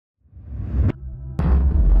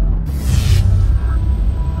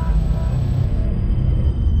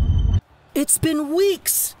It's been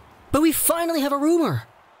weeks! But we finally have a rumor.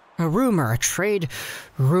 A rumor, a trade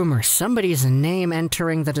rumor. Somebody's name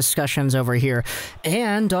entering the discussions over here.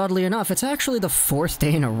 And oddly enough, it's actually the 4th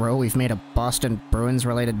day in a row we've made a Boston Bruins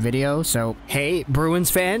related video. So, hey, Bruins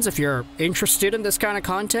fans, if you're interested in this kind of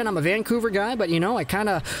content, I'm a Vancouver guy, but you know, I kind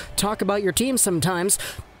of talk about your team sometimes.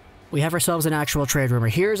 We have ourselves an actual trade rumor.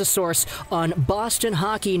 Here's a source on Boston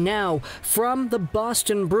Hockey Now from the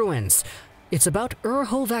Boston Bruins. It's about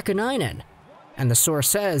Urho Vaakanainen. And the source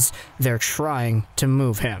says they're trying to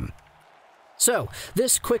move him. So,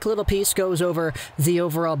 this quick little piece goes over the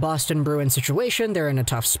overall Boston Bruins situation. They're in a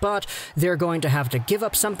tough spot. They're going to have to give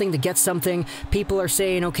up something to get something. People are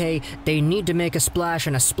saying, okay, they need to make a splash,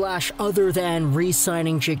 and a splash other than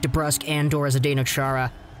re-signing Jake DeBrusk and/or Zdeno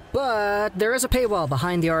Chara. But there is a paywall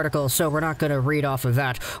behind the article, so we're not going to read off of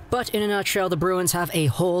that. But in a nutshell, the Bruins have a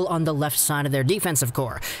hole on the left side of their defensive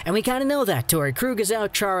core. And we kind of know that. Torey Krug is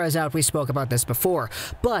out, Chara is out, we spoke about this before.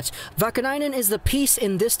 But Vaakanainen is the piece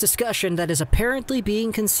in this discussion that is apparently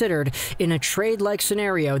being considered in a trade-like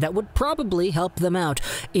scenario that would probably help them out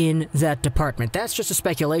in that department. That's just a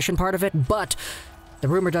speculation part of it, but the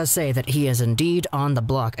rumor does say that he is indeed on the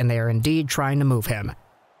block, and they are indeed trying to move him.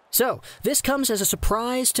 So, this comes as a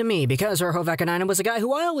surprise to me because Urho Vaakanainen was a guy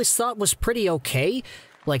who I always thought was pretty okay.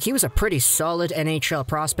 Like, he was a pretty solid NHL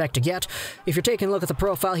prospect to get. If you're taking a look at the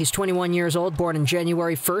profile, he's 21 years old, born in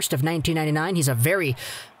January 1st of 1999. He's a very,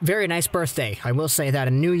 very nice birthday. I will say that.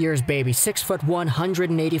 A New Year's baby. 6'1",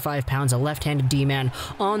 185 pounds, a left-handed D-man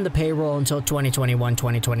on the payroll until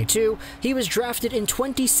 2021-2022. He was drafted in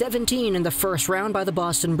 2017 in the first round by the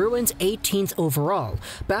Boston Bruins, 18th overall.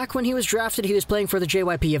 Back when he was drafted, he was playing for the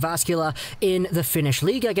JYP Jyväskylä in the Finnish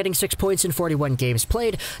Liiga, getting 6 points in 41 games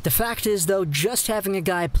played. The fact is, though, just having a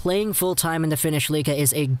guy playing full-time in the Finnish Liiga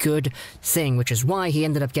is a good thing, which is why he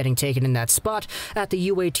ended up getting taken in that spot. At the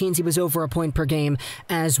U18s, he was over a point per game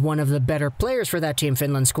as one of the better players for that Team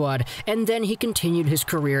Finland squad, and then he continued his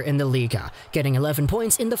career in the Liiga, getting 11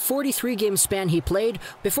 points in the 43-game span he played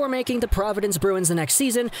before making the Providence Bruins the next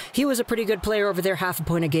season. He was a pretty good player over there, half a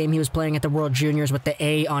point a game. He was playing at the World Juniors with the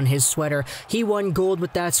A on his sweater. He won gold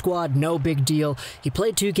with that squad, no big deal. He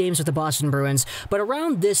played 2 games with the Boston Bruins, but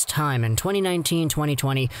around this time in 2019-2020,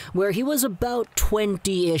 where he was about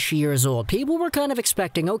 20-ish years old, people were kind of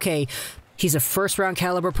expecting, okay, he's a first-round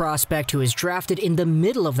caliber prospect who is drafted in the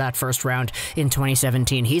middle of that first round in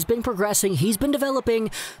 2017. He's been progressing, he's been developing.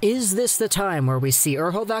 Is this the time where we see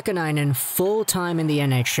Urho Vaakanainen full-time in the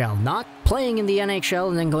NHL? Not playing in the NHL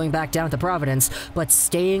and then going back down to Providence, but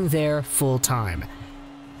staying there full-time.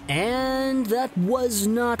 And that was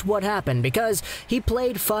not what happened, because he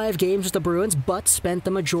played 5 games with the Bruins, but spent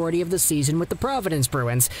the majority of the season with the Providence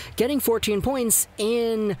Bruins, getting 14 points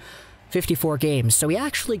in 54 games. So he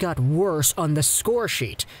actually got worse on the score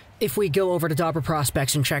sheet. If we go over to Dobber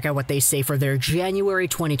Prospects and check out what they say for their January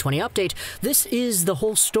 2020 update, this is the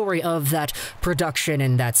whole story of that production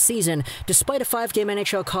in that season. Despite a 5-game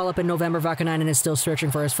NHL call-up in November, Vaakanainen is still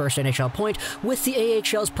searching for his first NHL point. With the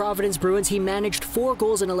AHL's Providence Bruins, he managed 4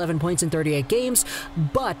 goals and 11 points in 38 games,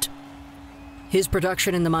 but his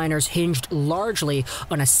production in the minors hinged largely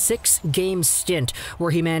on a 6-game stint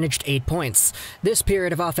where he managed 8 points. This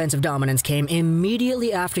period of offensive dominance came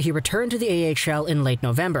immediately after he returned to the AHL in late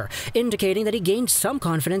November, indicating that he gained some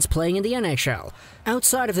confidence playing in the NHL.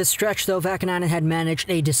 Outside of this stretch, though, Vaakanainen had managed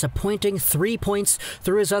a disappointing 3 points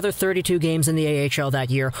through his other 32 games in the AHL that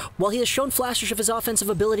year. While he has shown flashes of his offensive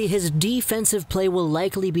ability, his defensive play will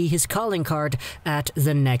likely be his calling card at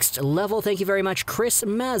the next level. Thank you very much, Chris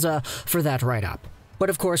Mazza, for that write-up.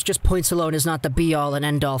 But of course, just points alone is not the be-all and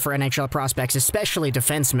end-all for NHL prospects, especially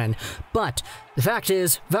defensemen. But the fact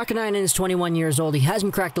is, Vaakanainen is 21 years old. He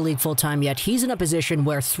hasn't cracked the league full-time yet. He's in a position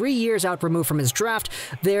where 3 years out removed from his draft,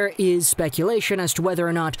 there is speculation as to whether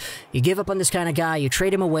or not you give up on this kind of guy, you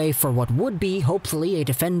trade him away for what would be, hopefully, a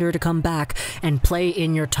defender to come back and play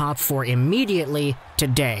in your top 4 immediately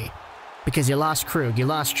today. Because you lost Krug, you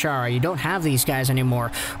lost Chara, you don't have these guys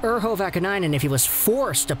anymore. Urho Vaakanainen, if he was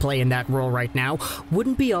forced to play in that role right now,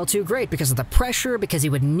 wouldn't be all too great because of the pressure, because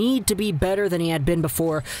he would need to be better than he had been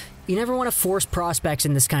before. You never want to force prospects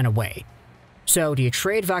in this kind of way. So, do you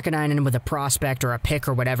trade Vaakanainen with a prospect or a pick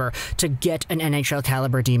or whatever to get an NHL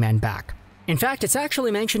caliber D-man back? In fact, it's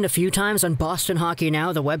actually mentioned a few times on Boston Hockey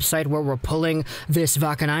Now, the website where we're pulling this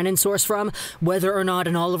Vaakanainen source from, whether or not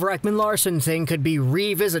an Oliver Ekman-Larsson thing could be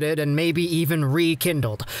revisited and maybe even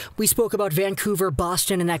rekindled. We spoke about Vancouver,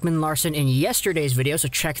 Boston, and Ekman-Larsson in yesterday's video, so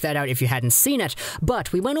check that out if you hadn't seen it.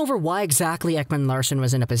 But we went over why exactly Ekman-Larsson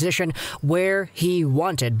was in a position where he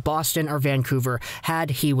wanted Boston or Vancouver had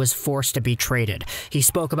he was forced to be traded. He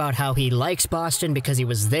spoke about how he likes Boston because he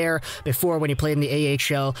was there before when he played in the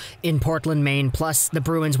AHL in Portland, Maine, plus the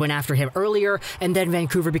Bruins went after him earlier, and then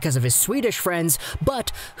Vancouver because of his Swedish friends.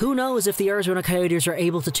 But who knows if the Arizona Coyotes are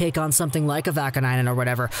able to take on something like a Vaakanainen or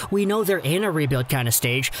whatever. We know they're in a rebuild kind of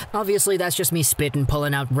stage. Obviously, that's just me spitting,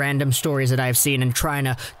 pulling out random stories that I've seen and trying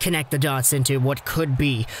to connect the dots into what could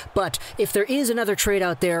be. But if there is another trade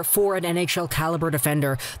out there for an NHL caliber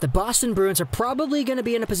defender, the Boston Bruins are probably going to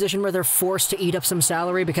be in a position where they're forced to eat up some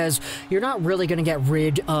salary, because you're not really going to get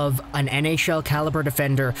rid of an NHL caliber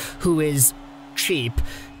defender who is cheap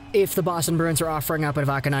if the Boston Bruins are offering up a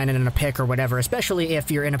Vaakanainen and a pick or whatever, especially if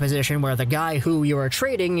you're in a position where the guy who you are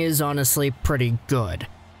trading is honestly pretty good.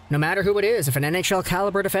 No matter who it is, if an NHL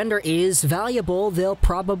caliber defender is valuable, they'll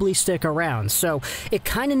probably stick around. So it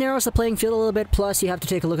kind of narrows the playing field a little bit. Plus, you have to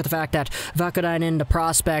take a look at the fact that Vaakanainen, the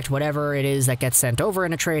prospect, whatever it is that gets sent over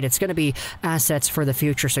in a trade, it's going to be assets for the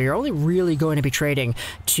future. So you're only really going to be trading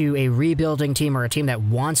to a rebuilding team or a team that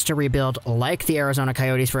wants to rebuild, like the Arizona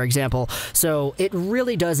Coyotes, for example. So it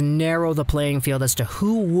really does narrow the playing field as to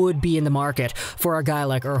who would be in the market for a guy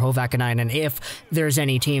like Urho Vaakanainen, if there's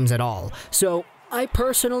any teams at all. So I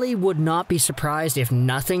personally would not be surprised if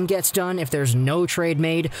nothing gets done, if there's no trade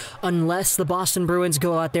made, unless the Boston Bruins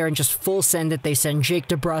go out there and just full send it. They send Jake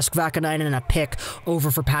DeBrusk, Vaakanainen, and a pick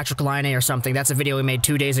over for Patrik Laine or something. That's a video we made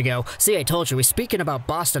 2 days ago. See, I told you, we're speaking about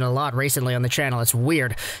Boston a lot recently on the channel. It's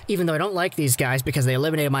weird, even though I don't like these guys because they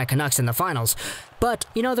eliminated my Canucks in the finals. But,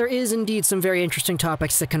 you know, there is indeed some very interesting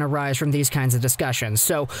topics that can arise from these kinds of discussions.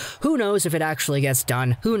 So, who knows if it actually gets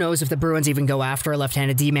done? Who knows if the Bruins even go after a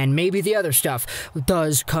left-handed D-man? Maybe the other stuff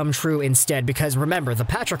does come true instead, because remember, the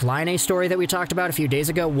Patrik Laine story that we talked about a few days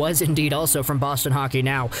ago was indeed also from Boston Hockey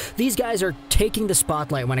Now. These guys are taking the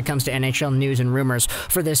spotlight when it comes to NHL news and rumors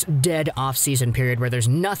for this dead off-season period where there's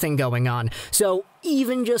nothing going on. So,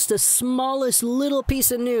 even just the smallest little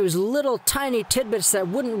piece of news, little tiny tidbits that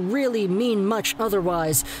wouldn't really mean much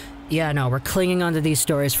otherwise. Yeah, no, we're clinging onto these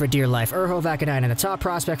stories for dear life. Urho Vaakanainen, the top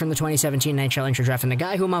prospect from the 2017 NHL Entry Draft, and the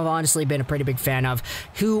guy whom I've honestly been a pretty big fan of,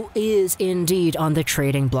 who is indeed on the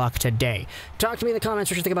trading block today. Talk to me in the comments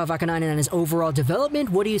what you think about Vaakanainen and his overall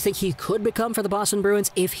development. What do you think he could become for the Boston Bruins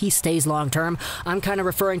if he stays long-term? I'm kind of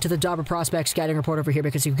referring to the Dobber Prospect scouting report over here,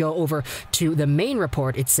 because if you go over to the main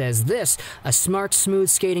report, it says this: a smart, smooth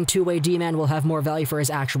skating two-way D-man will have more value for his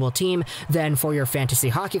actual team than for your fantasy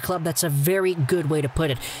hockey club. That's a very good way to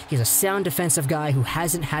put it. He's a sound defensive guy who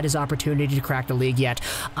hasn't had his opportunity to crack the league yet.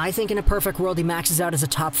 I think in a perfect world he maxes out as a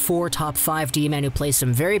top 4, top 5 D-man who plays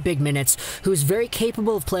some very big minutes, who's very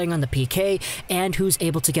capable of playing on the PK, and who's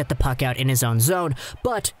able to get the puck out in his own zone.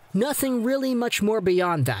 But nothing really much more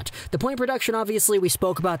beyond that. The point production, obviously, we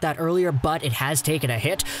spoke about that earlier, but it has taken a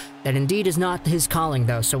hit. That indeed is not his calling,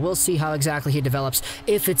 though, so we'll see how exactly he develops,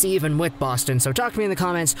 if it's even with Boston. So talk to me in the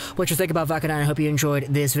comments what you think about Vaakanainen. I hope you enjoyed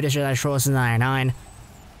this video.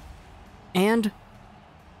 And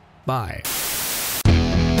bye.